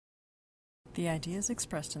The ideas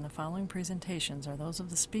expressed in the following presentations are those of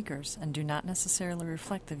the speakers and do not necessarily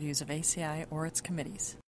reflect the views of ACI or its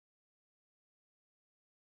committees.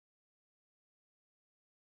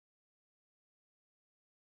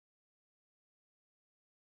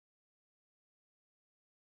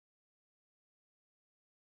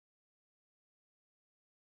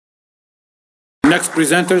 Next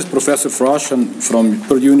presenter is Professor Frosch from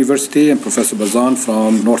Purdue University and Professor Bazant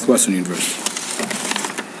from Northwestern University.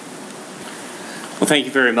 Well, thank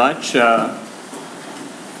you very much.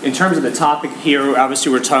 In terms of the topic here,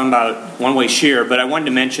 obviously we're talking about one-way shear, but I wanted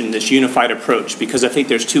to mention this unified approach because I think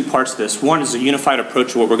there's two parts to this. One is a unified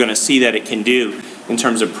approach of what we're going to see that it can do in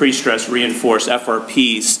terms of pre-stress, reinforced,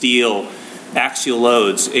 FRP, steel, axial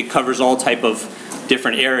loads. It covers all type of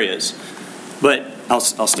different areas. But I'll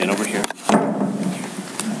stand over here.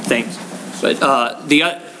 Thanks. But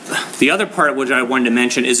the other part which I wanted to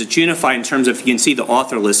mention is it's unified in terms of, you can see the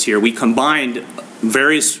author list here. We combined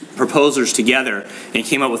various proposers together and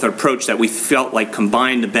came up with an approach that we felt like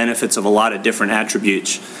combined the benefits of a lot of different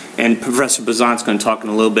attributes. And Professor Bazant's going to talk in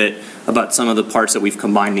a little bit about some of the parts that we've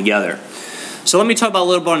combined together. So let me talk about a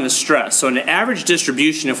little bit on the stress. So in the average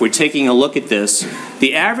distribution, if we're taking a look at this,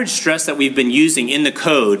 the average stress that we've been using in the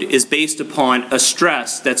code is based upon a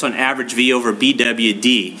stress that's on average V over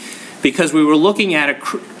BWD. Because we were looking at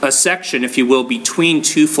a section, if you will, between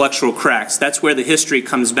two flexural cracks. That's where the history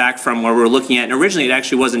comes back from, where we're looking at, and originally it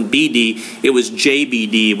actually wasn't BD, it was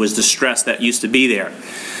JBD, was the stress that used to be there.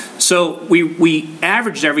 So we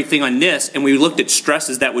averaged everything on this, and we looked at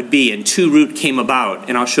stresses that would be, and 2 root came about,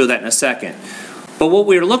 and I'll show that in a second. But what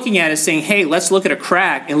we're looking at is saying, hey, let's look at a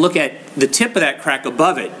crack and look at the tip of that crack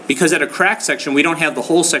above it. Because at a crack section, we don't have the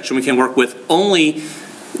whole section we can work with, only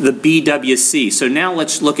the BWC. So now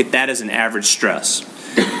let's look at that as an average stress.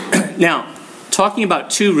 Now, talking about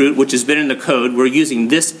 2 root, which has been in the code, we're using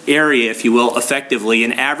this area, if you will, effectively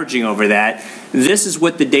and averaging over that. This is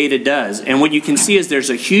what the data does. And what you can see is there's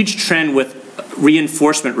a huge trend with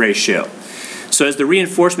reinforcement ratio. So as the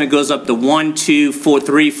reinforcement goes up to 1, 2, 4,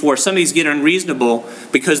 3, 4, some of these get unreasonable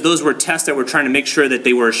because those were tests that were trying to make sure that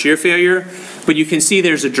they were a shear failure. But you can see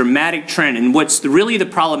there's a dramatic trend. And what's really the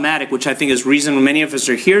problematic, which I think is the reason many of us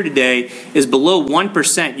are here today, is below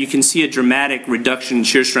 1%, you can see a dramatic reduction in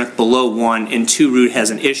shear strength below 1, and 2 root has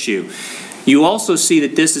an issue. You also see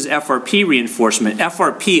that this is FRP reinforcement.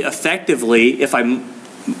 FRP effectively, if I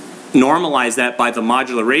normalize that by the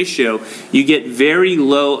modular ratio, you get very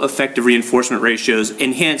low effective reinforcement ratios,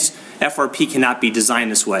 and hence FRP cannot be designed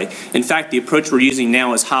this way. In fact, the approach we're using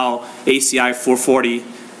now is how ACI 440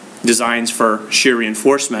 designs for shear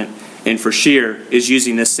reinforcement, and for shear is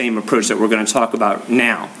using this same approach that we're going to talk about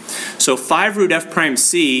now. So 5 root F prime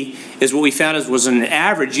C is what we found was an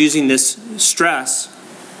average using this stress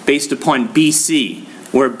based upon BC,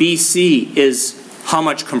 where BC is how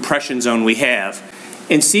much compression zone we have.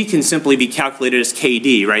 And C can simply be calculated as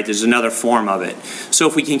KD, right? There's another form of it. So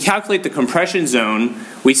if we can calculate the compression zone,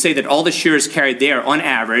 we say that all the shear is carried there on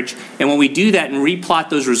average. And when we do that and replot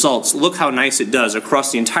those results, look how nice it does.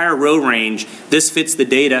 Across the entire row range, this fits the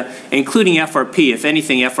data, including FRP. If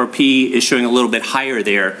anything, FRP is showing a little bit higher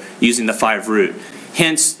there using the 5 root.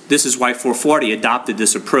 Hence, this is why 440 adopted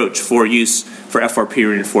this approach for use for FRP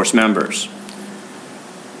reinforced members.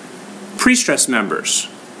 Pre-stress members.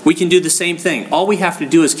 We can do the same thing. All we have to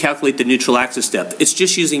do is calculate the neutral axis depth. It's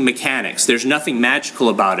just using mechanics. There's nothing magical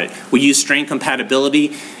about it. We use strain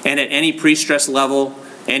compatibility, and at any pre-stress level,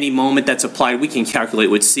 any moment that's applied, we can calculate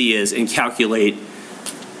what C is and calculate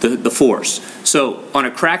the force. So on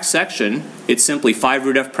a crack section, it's simply 5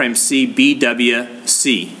 root F prime C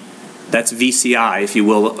BWC. That's VCI, if you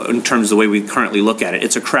will, in terms of the way we currently look at it.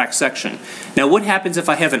 It's a cracked section. Now what happens if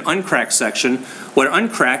I have an uncracked section? Well,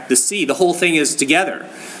 uncracked, the C, the whole thing is together.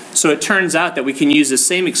 So it turns out that we can use the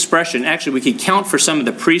same expression. Actually, we could count for some of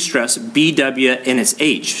the pre-stress BW and its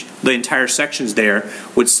H. The entire section's there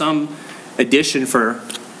with some addition for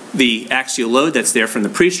the axial load that's there from the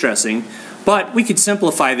pre-stressing. But we could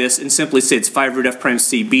simplify this and simply say it's 5 root F prime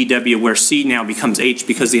C BW, where C now becomes H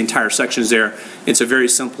because the entire section is there. It's a very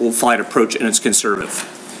simplified approach, and it's conservative.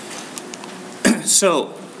 So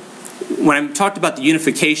when I talked about the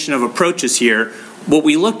unification of approaches here, what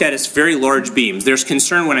we looked at is very large beams. There's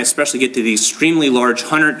concern when I especially get to these extremely large,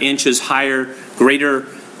 100 inches higher, greater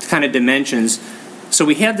kind of dimensions. So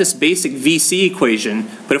we have this basic VC equation,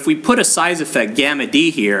 but if we put a size effect, gamma D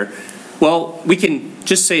here, well, we can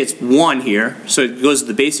just say it's 1 here, so it goes to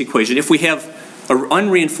the base equation. If we have an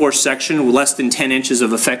unreinforced section with less than 10 inches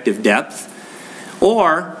of effective depth,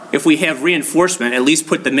 or if we have reinforcement, at least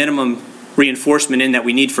put the minimum reinforcement in that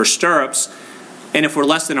we need for stirrups, And if we're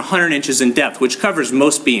less than 100 inches in depth, which covers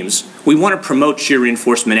most beams, we want to promote shear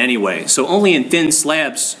reinforcement anyway. So only in thin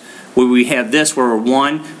slabs where we have this, where we're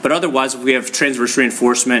 1, but otherwise if we have transverse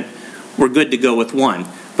reinforcement, we're good to go with 1.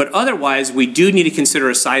 But otherwise, we do need to consider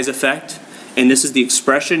a size effect, and this is the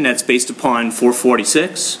expression that's based upon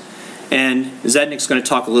 446. And Zdenek's going to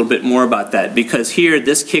talk a little bit more about that, because here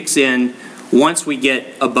this kicks in once we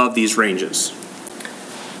get above these ranges.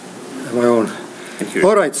 My own. Thank you.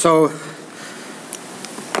 All right, so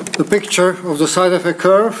the picture of the side effect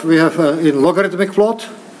curve we have in logarithmic plot,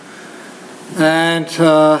 and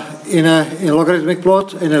in logarithmic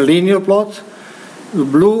plot, in a linear plot. The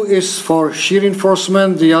blue is for shear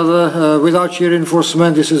reinforcement, the other without shear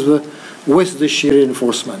reinforcement. This is with the shear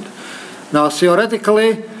reinforcement. Now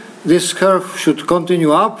theoretically this curve should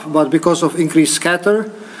continue up, but because of increased scatter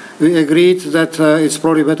we agreed that it's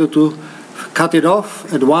probably better to cut it off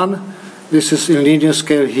at 1. This is in linear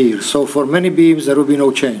scale here. So for many beams there will be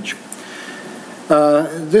no change.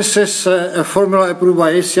 This is a formula approved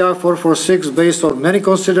by ACI 446 based on many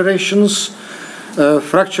considerations.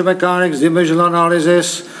 Fracture mechanics, dimensional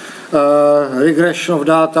analysis, regression of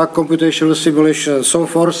data, computational simulation, and so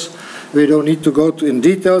forth. We don't need to go in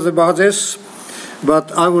details about this,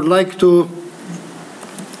 but I would like to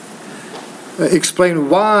explain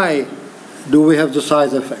why do we have the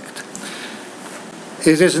size effect.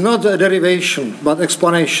 It is not a derivation, but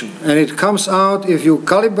explanation, and it comes out if you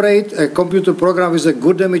calibrate a computer program with a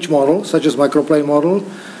good image model, such as microplane model,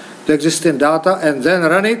 the existing data, and then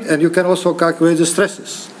run it, and you can also calculate the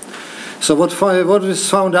stresses. So what is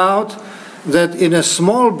found out, that in a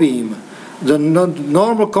small beam, the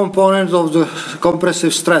normal component of the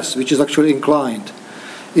compressive stress, which is actually inclined,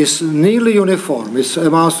 is nearly uniform. It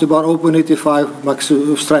amounts to about 0.85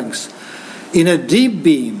 maximum strength. In a deep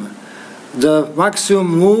beam, the maximum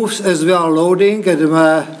moves as we are loading, and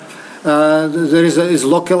there is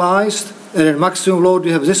localized, and in maximum load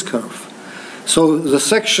we have this curve. So the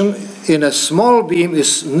section in a small beam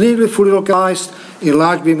is nearly fully localized, in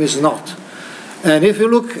large beam is not. And if you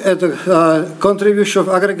look at the contribution of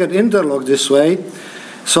aggregate interlock this way,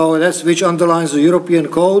 so that's which underlines the European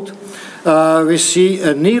code, we see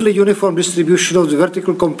a nearly uniform distribution of the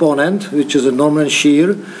vertical component, which is a normal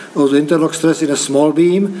shear of the interlock stress in a small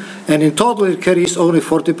beam, and in total it carries only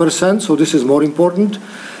 40%, so this is more important.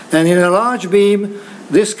 And in a large beam,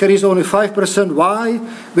 this carries only 5%. Why?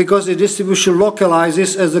 Because the distribution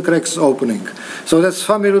localizes as the cracks opening. So that's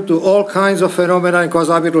familiar to all kinds of phenomena in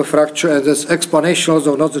quasi-orbital fracture, and that's explanation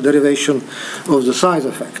also, not the derivation of the size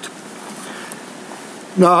effect.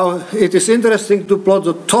 Now, it is interesting to plot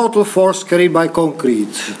the total force carried by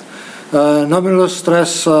concrete. Nominal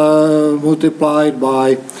stress multiplied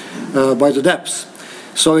by the depth.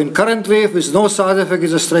 So in current wave, with no side effect,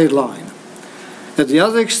 is a straight line. At the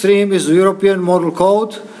other extreme is the European model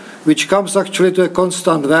code, which comes actually to a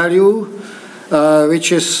constant value,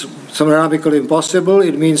 which is thermodynamically impossible.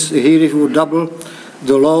 It means here if you would double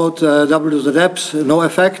the load, double the depth, no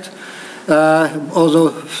effect.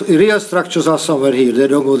 Although real structures are somewhere here, they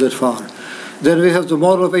don't go that far. Then we have the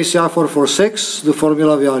model of ACI 446, the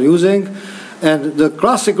formula we are using, and the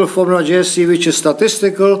classical formula JSC, which is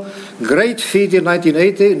statistical, great feat in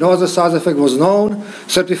 1980, no other side effect was known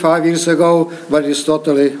 35 years ago, but it is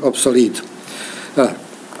totally obsolete.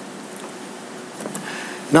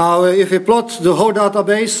 Now, if we plot the whole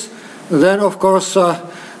database, then of course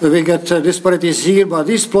we get disparities here, but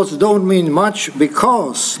these plots don't mean much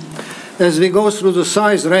because as we go through the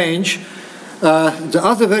size range, the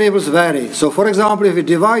other variables vary. So for example, if we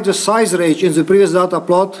divide the size range in the previous data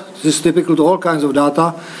plot, this is typical to all kinds of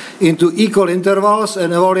data, into equal intervals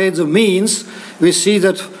and evaluate the means, we see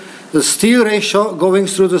that the steel ratio going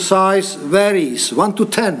through the size varies, 1 to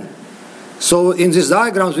 10. So in these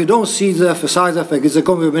diagrams we don't see the size effect, it's a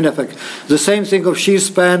cumulative mean effect. The same thing of shear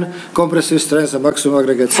span, compressive strength, and maximum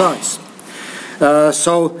aggregate size.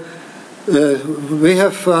 We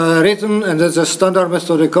have written, and there's a standard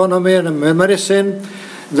method of economy and medicine,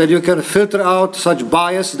 that you can filter out such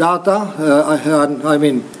biased data, I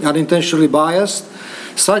mean unintentionally biased,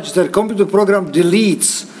 such that computer program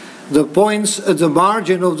deletes the points at the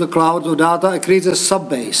margin of the cloud of data, it creates a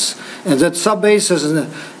subbase. And that subbase has an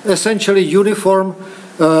essentially uniform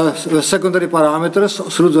secondary parameters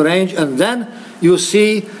through the range, and then you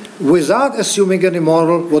see, without assuming any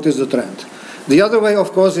model, what is the trend. The other way,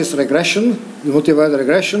 of course, is regression, multivariate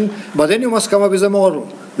regression, but then you must come up with a model,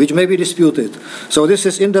 which may be disputed. So this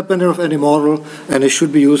is independent of any model, and it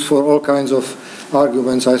should be used for all kinds of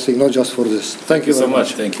arguments, I think, not just for this. Thank you so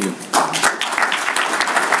much. Thank you.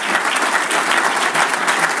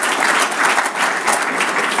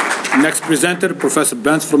 Next presenter, Professor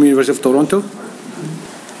Bentz from University of Toronto.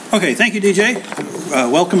 Okay, thank you, DJ.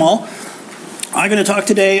 Welcome all. I'm going to talk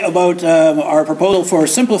today about our proposal for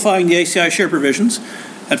simplifying the ACI shear provisions.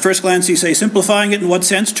 At first glance, you say simplifying it in what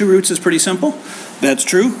sense? Two roots is pretty simple. That's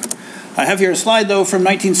true. I have here a slide, though, from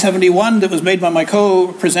 1971 that was made by my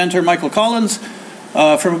co-presenter, Michael Collins,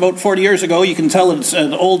 from about 40 years ago. You can tell it's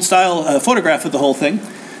an old-style photograph of the whole thing.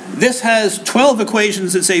 This has 12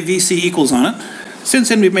 equations that say VC equals on it. Since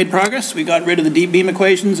then, we've made progress. We got rid of the deep beam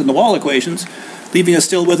equations and the wall equations, leaving us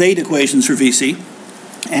still with 8 equations for VC.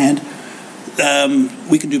 And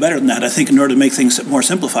we can do better than that, I think, in order to make things more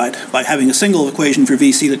simplified by having a single equation for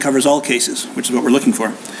VC that covers all cases, which is what we're looking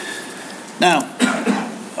for. Now,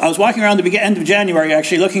 I was walking around the end of January,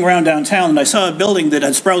 actually, looking around downtown, and I saw a building that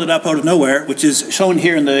had sprouted up out of nowhere, which is shown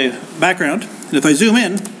here in the background. And if I zoom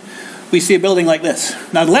in, we see a building like this.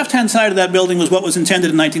 Now, the left-hand side of that building was what was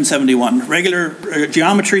intended in 1971, regular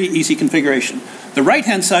geometry, easy configuration. The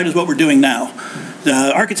right-hand side is what we're doing now.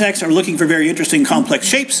 The architects are looking for very interesting, complex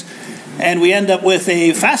shapes, and we end up with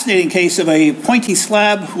a fascinating case of a pointy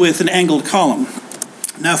slab with an angled column.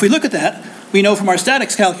 Now, if we look at that, we know from our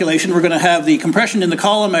statics calculation we're going to have the compression in the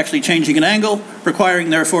column actually changing an angle, requiring,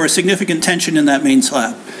 therefore, a significant tension in that main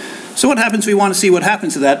slab. So what happens? We want to see what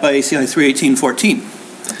happens to that by ACI 318.14.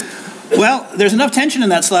 Well, there's enough tension in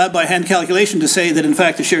that slab by hand calculation to say that, in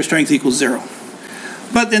fact, the shear strength equals 0.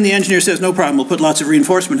 But then the engineer says, no problem, we'll put lots of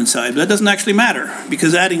reinforcement inside. But that doesn't actually matter,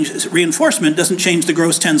 because adding reinforcement doesn't change the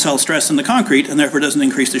gross tensile stress in the concrete, and therefore doesn't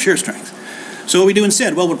increase the shear strength. So what we do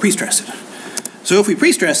instead? Well, we'll pre-stress it. So if we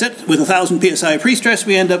pre-stress it, with 1,000 psi pre-stress,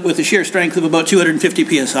 we end up with a shear strength of about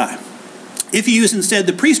 250 psi. If you use instead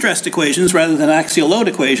the pre-stressed equations rather than axial load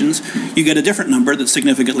equations, you get a different number that's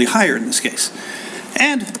significantly higher in this case.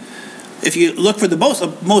 And if you look for the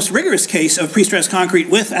most rigorous case of pre-stressed concrete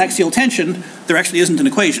with axial tension, there actually isn't an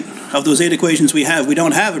equation. Of those 8 equations we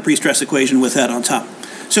don't have a pre-stress equation with that on top.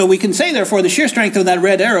 So we can say, therefore, the shear strength of that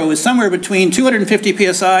red arrow is somewhere between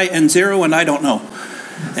 250 psi and 0, and I don't know.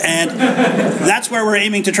 And that's where we're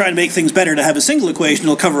aiming to try and make things better, to have a single equation that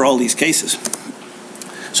will cover all these cases.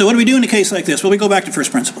 So what do we do in a case like this? Well, we go back to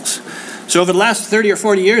first principles. So over the last 30 or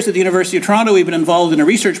 40 years at the University of Toronto, we've been involved in a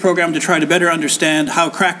research program to try to better understand how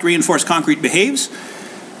cracked reinforced concrete behaves.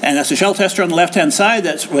 And that's a shell tester on the left-hand side.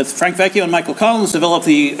 That's with Frank Vecchio and Michael Collins developed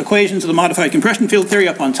the equations of the modified compression field theory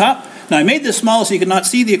up on top. Now, I made this small so you could not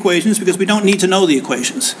see the equations because we don't need to know the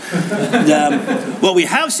equations. What we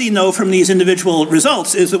have seen, though, from these individual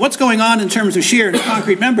results is that what's going on in terms of shear in the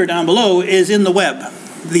concrete member down below is in the web.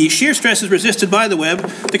 The shear stress is resisted by the web.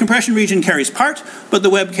 The compression region carries part, but the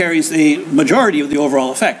web carries the majority of the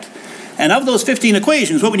overall effect. And of those 15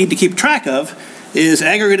 equations, what we need to keep track of is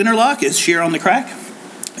aggregate interlock, is shear on the crack,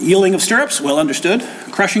 yielding of stirrups, well understood,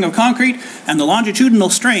 crushing of concrete, and the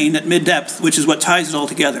longitudinal strain at mid-depth, which is what ties it all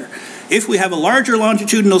together. If we have a larger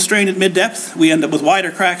longitudinal strain at mid-depth, we end up with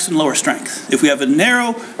wider cracks and lower strength. If we have a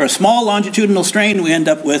narrow or a small longitudinal strain, we end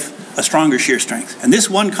up with a stronger shear strength. And this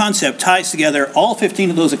one concept ties together all 15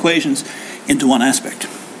 of those equations into one aspect.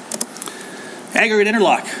 Aggregate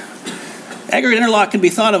interlock. Aggregate interlock can be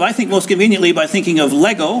thought of, I think, most conveniently by thinking of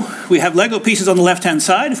Lego. We have Lego pieces on the left-hand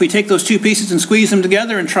side. If we take those 2 pieces and squeeze them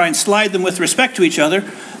together and try and slide them with respect to each other,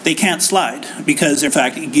 they can't slide because they're, in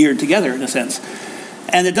fact, geared together in a sense.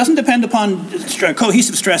 And it doesn't depend upon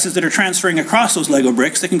cohesive stresses that are transferring across those Lego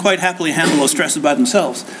bricks. They can quite happily handle those stresses by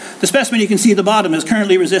themselves. The specimen you can see at the bottom is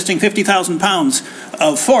currently resisting 50,000 pounds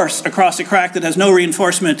of force across a crack that has no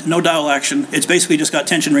reinforcement, no dowel action. It's basically just got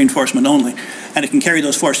tension reinforcement only. And it can carry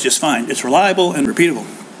those forces just fine. It's reliable and repeatable.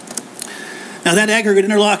 Now that aggregate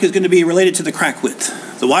interlock is going to be related to the crack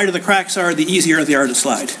width. The wider the cracks are, the easier they are to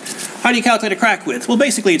slide. How do you calculate a crack width? Well,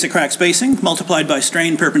 basically it's a crack spacing multiplied by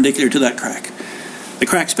strain perpendicular to that crack. The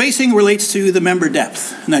crack spacing relates to the member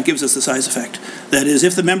depth, and that gives us the size effect. That is,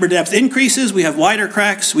 if the member depth increases, we have wider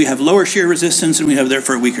cracks, we have lower shear resistance, and we have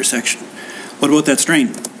therefore a weaker section. What about that strain?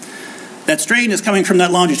 That strain is coming from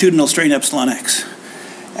that longitudinal strain epsilon x.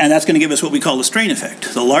 And that's going to give us what we call the strain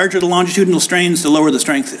effect. The larger the longitudinal strains, the lower the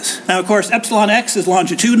strength is. Now, of course, epsilon x is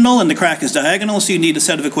longitudinal and the crack is diagonal, so you need a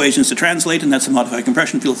set of equations to translate, and that's the modified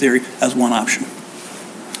compression field theory as one option.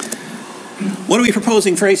 What are we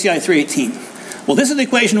proposing for ACI 318? Well, this is the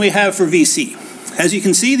equation we have for VC. As you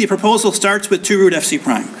can see, the proposal starts with 2 root FC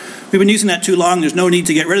prime. We've been using that too long. There's no need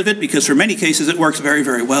to get rid of it because for many cases it works very,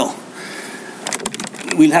 very well.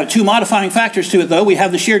 We'll have 2 modifying factors to it, though. We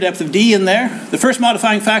have the shear depth of D in there. The first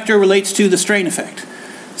modifying factor relates to the strain effect.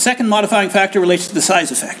 Second modifying factor relates to the size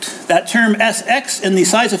effect. That term Sx in the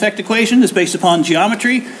size effect equation is based upon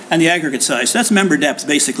geometry and the aggregate size. So that's member depth,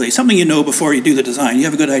 basically. Something you know before you do the design. You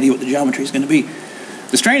have a good idea what the geometry is going to be.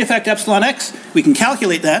 The strain effect epsilon x, we can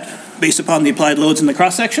calculate that based upon the applied loads in the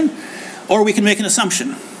cross-section, or we can make an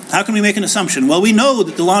assumption. How can we make an assumption? Well, we know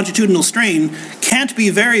that the longitudinal strain can't be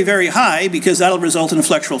very, very high because that'll result in a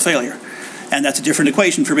flexural failure. And that's a different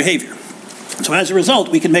equation for behavior. So as a result,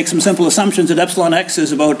 we can make some simple assumptions that epsilon x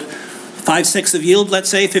is about 5/6 of yield, let's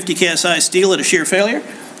say, 50 KSI steel at a shear failure.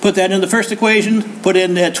 Put that in the first equation, put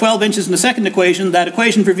in 12 inches in the second equation. That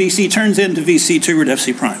equation for VC turns into VC 2 root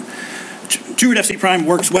FC prime. 2 root FC prime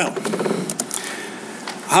works well.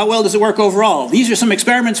 How well does it work overall? These are some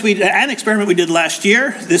experiments an experiment we did last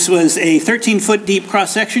year. This was a 13-foot deep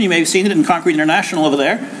cross-section. You may have seen it in Concrete International over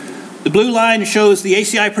there. The blue line shows the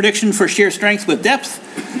ACI prediction for shear strength with depth.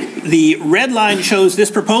 The red line shows this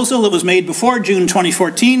proposal that was made before June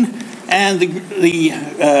 2014. And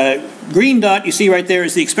the green dot you see right there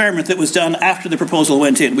is the experiment that was done after the proposal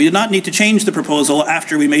went in. We did not need to change the proposal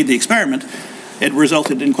after we made the experiment. It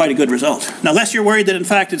resulted in quite a good result. Now, lest you're worried that, in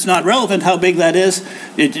fact, it's not relevant how big that is,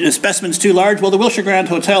 the specimen's too large, well, the Wilshire Grand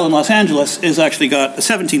Hotel in Los Angeles has actually got a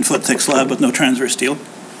 17-foot thick slab with no transverse steel.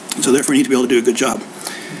 So therefore, we need to be able to do a good job.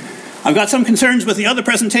 I've got some concerns with the other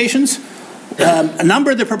presentations. A number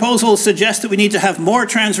of the proposals suggest that we need to have more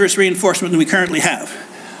transverse reinforcement than we currently have.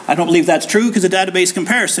 I don't believe that's true because the database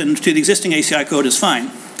comparison to the existing ACI code is fine.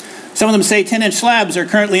 Some of them say 10-inch slabs are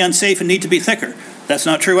currently unsafe and need to be thicker. That's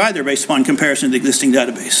not true either based upon comparison to the existing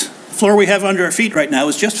database. The floor we have under our feet right now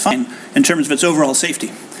is just fine in terms of its overall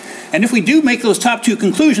safety. And if we do make those top two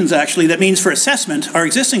conclusions, actually, that means for assessment, our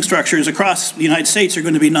existing structures across the United States are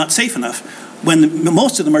going to be not safe enough when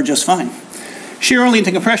most of them are just fine. Shear only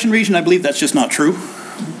into compression region, I believe that's just not true.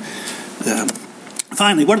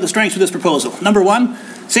 Finally, what are the strengths of this proposal? Number one,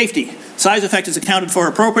 safety. Size effect is accounted for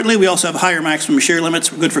appropriately. We also have higher maximum shear limits,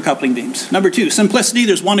 good for coupling beams. Number two, simplicity.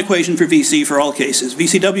 There's one equation for VC for all cases.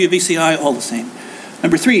 VCW, VCI, all the same.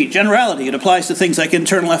 Number three, generality. It applies to things like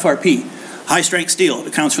internal FRP. High strength steel, it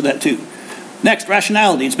accounts for that too. Next,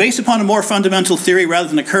 rationality. It's based upon a more fundamental theory rather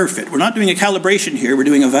than a curve fit. We're not doing a calibration here, we're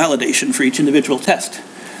doing a validation for each individual test.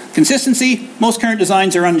 Consistency, most current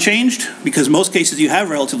designs are unchanged because in most cases you have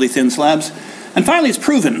relatively thin slabs. And finally, it's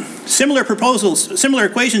proven. Similar proposals, similar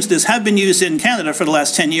equations to this have been used in Canada for the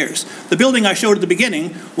last 10 years. The building I showed at the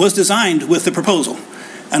beginning was designed with the proposal,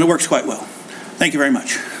 and it works quite well. Thank you very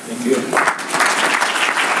much. Thank you.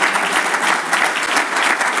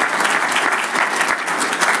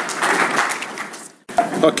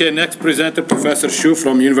 Okay, next presenter, Professor Xu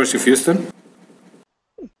from University of Houston.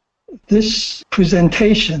 This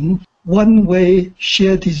presentation, one-way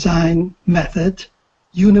shear design method,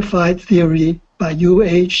 unified theory by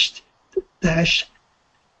UH-NTU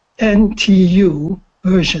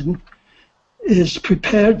version, is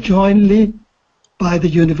prepared jointly by the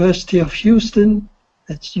University of Houston,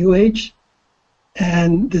 that's UH,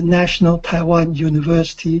 and the National Taiwan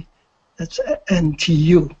University, that's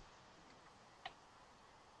NTU.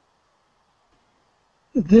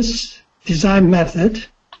 This design method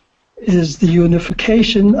is the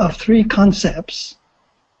unification of three concepts.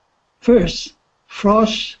 First,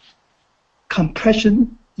 Frosch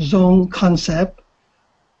compression zone concept,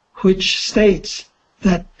 which states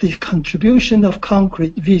that the contribution of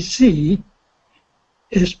concrete VC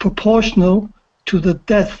is proportional to the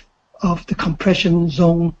depth of the compression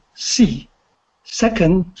zone C.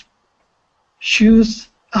 Second, Schu's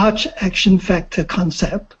arch action factor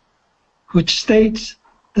concept, which states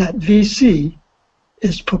that VC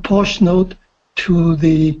is proportional to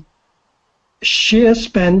the shear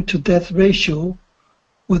span to depth ratio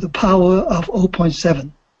with a power of 0.7.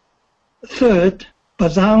 Third,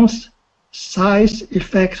 Bazant's size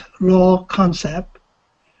effect law concept,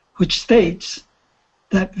 which states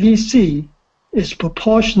that VC is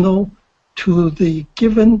proportional to the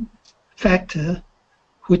given factor,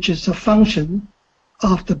 which is a function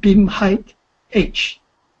of the beam height h.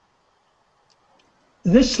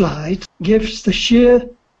 This slide gives the shear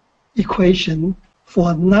equation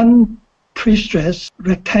for non-prestressed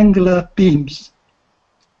rectangular beams.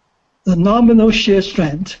 The nominal shear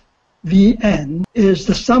strength, Vn, is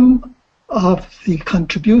the sum of the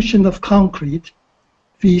contribution of concrete,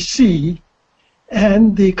 Vc,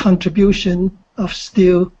 and the contribution of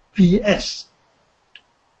steel, Vs.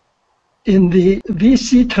 In the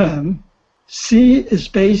Vc term, C is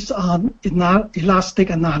based on elastic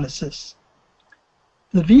analysis.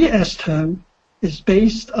 The Vs term is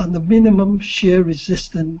based on the minimum shear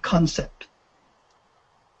resistance concept.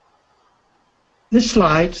 This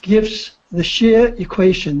slide gives the shear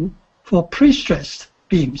equation for pre-stressed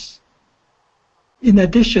beams. In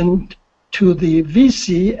addition to the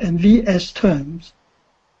Vc and Vs terms,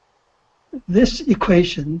 this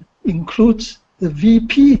equation includes the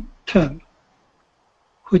Vp term,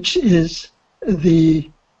 which is the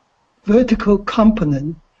vertical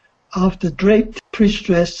component of the draped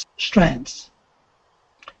prestressed strands.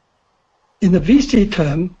 In the VC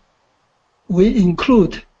term, we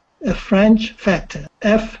include a flange factor,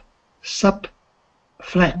 F sub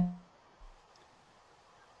flange.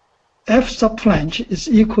 F sub flange is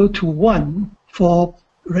equal to 1 for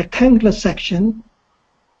rectangular section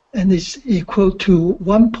and is equal to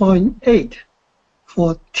 1.8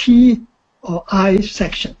 for T or I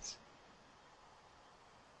sections.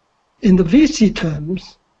 In the VC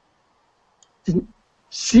terms,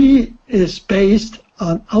 C is based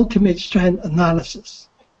on ultimate strand analysis.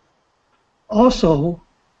 Also,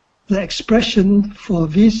 the expression for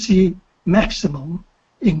VC maximum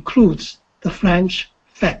includes the flange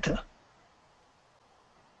factor.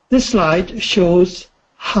 This slide shows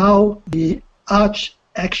how the arch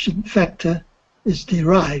action factor is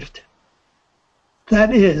derived.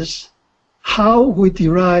 That is, how we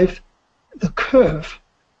derive the curve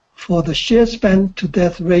for the shear span to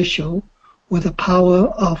depth ratio with a power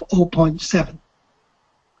of 0.7.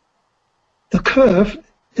 The curve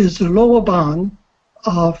is the lower bound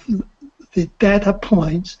of the data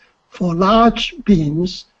points for large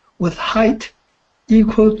beams with height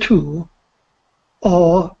equal to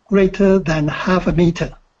or greater than half a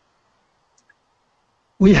meter.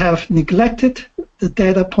 We have neglected the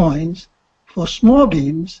data points for small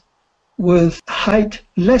beams with height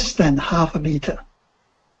less than half a meter.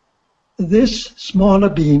 These smaller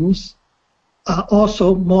beams are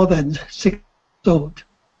also more than 6 years old.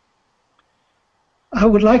 I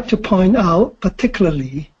would like to point out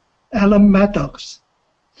particularly Alan Maddox's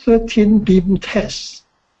 13 beam tests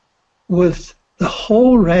with the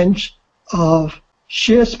whole range of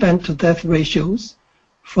shear span to depth ratios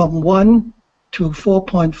from 1 to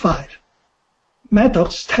 4.5.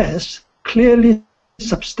 Maddox's tests clearly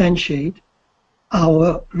substantiate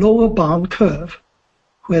our lower bound curve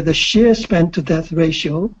where the shear span to depth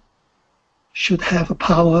ratio should have a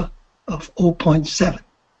power of 0.7.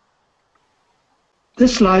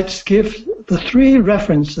 This slide gives the 3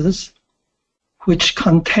 references which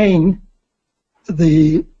contain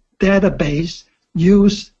the database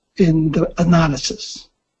used in the analysis.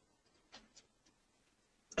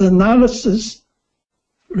 The analysis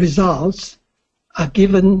results are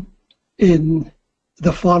given in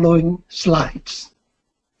the following slides.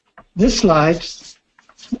 This slide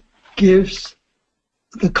gives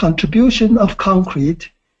the contribution of concrete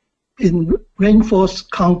in reinforced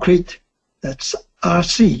concrete, that's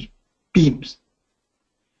RC beams.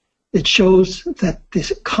 It shows that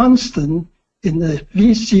this constant in the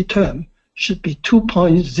VC term should be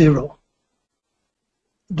 2.0.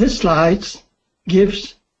 This slide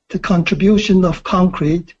gives the contribution of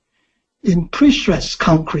concrete in prestressed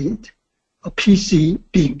concrete or PC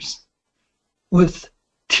beams with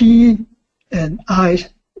T and I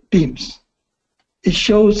beams. It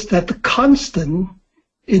shows that the constant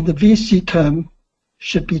in the VC term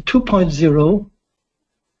should be 2.0.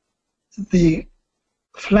 The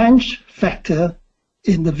flange factor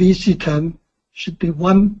in the VC term should be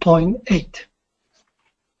 1.8.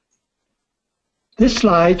 This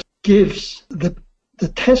slide gives the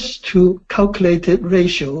test to calculated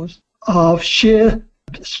ratios of shear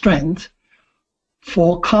strength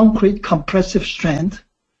for concrete compressive strength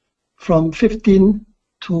from 15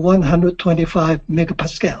 to 125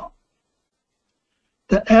 megapascal.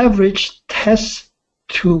 The average test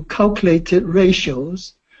to calculated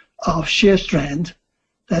ratios of shear strength,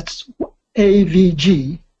 that's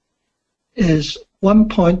AVG, is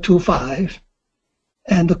 1.25,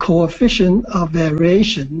 and the coefficient of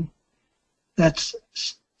variation, that's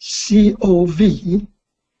COV,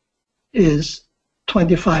 is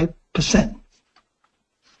 25%.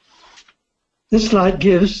 This slide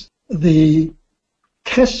gives the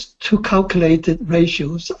test to calculated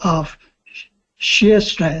ratios of shear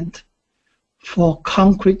strength for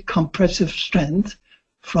concrete compressive strength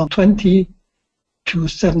from 20 to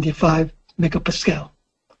 75 megapascal.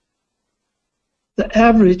 The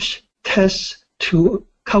average test to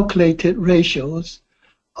calculated ratios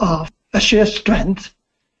of a shear strength,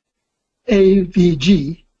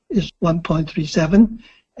 AVG, is 1.37,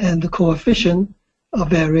 and the coefficient of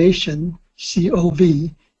variation,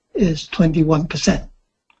 COV, is 21%.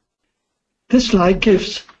 This slide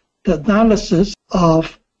gives the analysis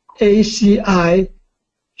of ACI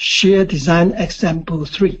shear design example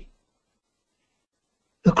 3.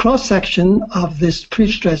 The cross-section of this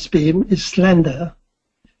pre-stressed beam is slender,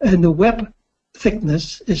 and the web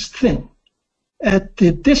thickness is thin. At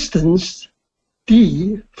the distance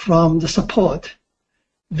D from the support,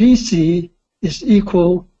 VC is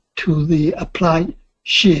equal to the applied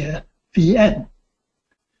shear, Vn.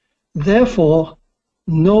 Therefore,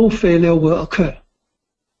 no failure will occur.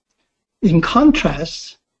 In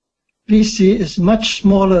contrast, VC is much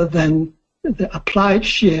smaller than the applied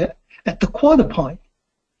shear at the quarter point.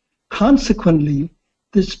 Consequently,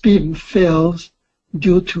 this beam fails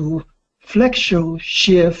due to flexural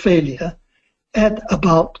shear failure at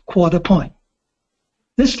about quarter point.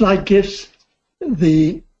 This slide gives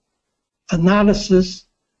the analysis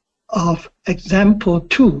of example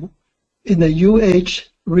 2 in the UH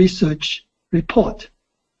research report.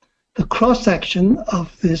 The cross-section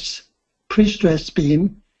of this pre-stressed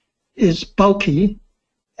beam is bulky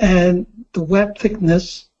and the web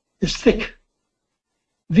thickness is thick.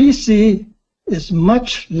 VC is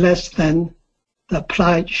much less than the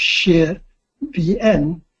applied shear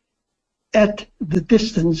Vn at the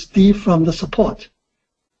distance d from the support,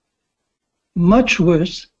 much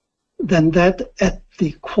worse than that at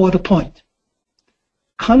the quarter point.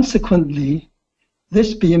 Consequently,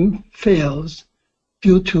 this beam fails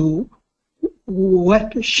due to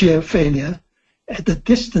web shear failure at the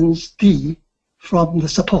distance d from the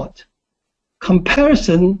support.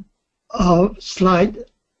 Comparison of slide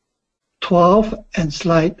 12 and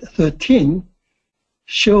slide 13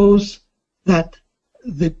 shows that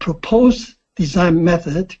the proposed design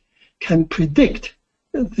method can predict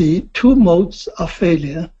the two modes of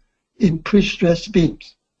failure in pre-stressed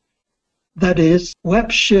beams. That is,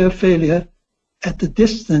 web shear failure at the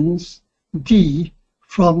distance d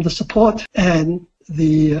from the support and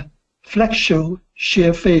the flexural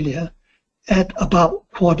shear failure at about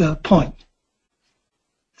quarter point.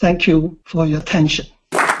 Thank you for your attention.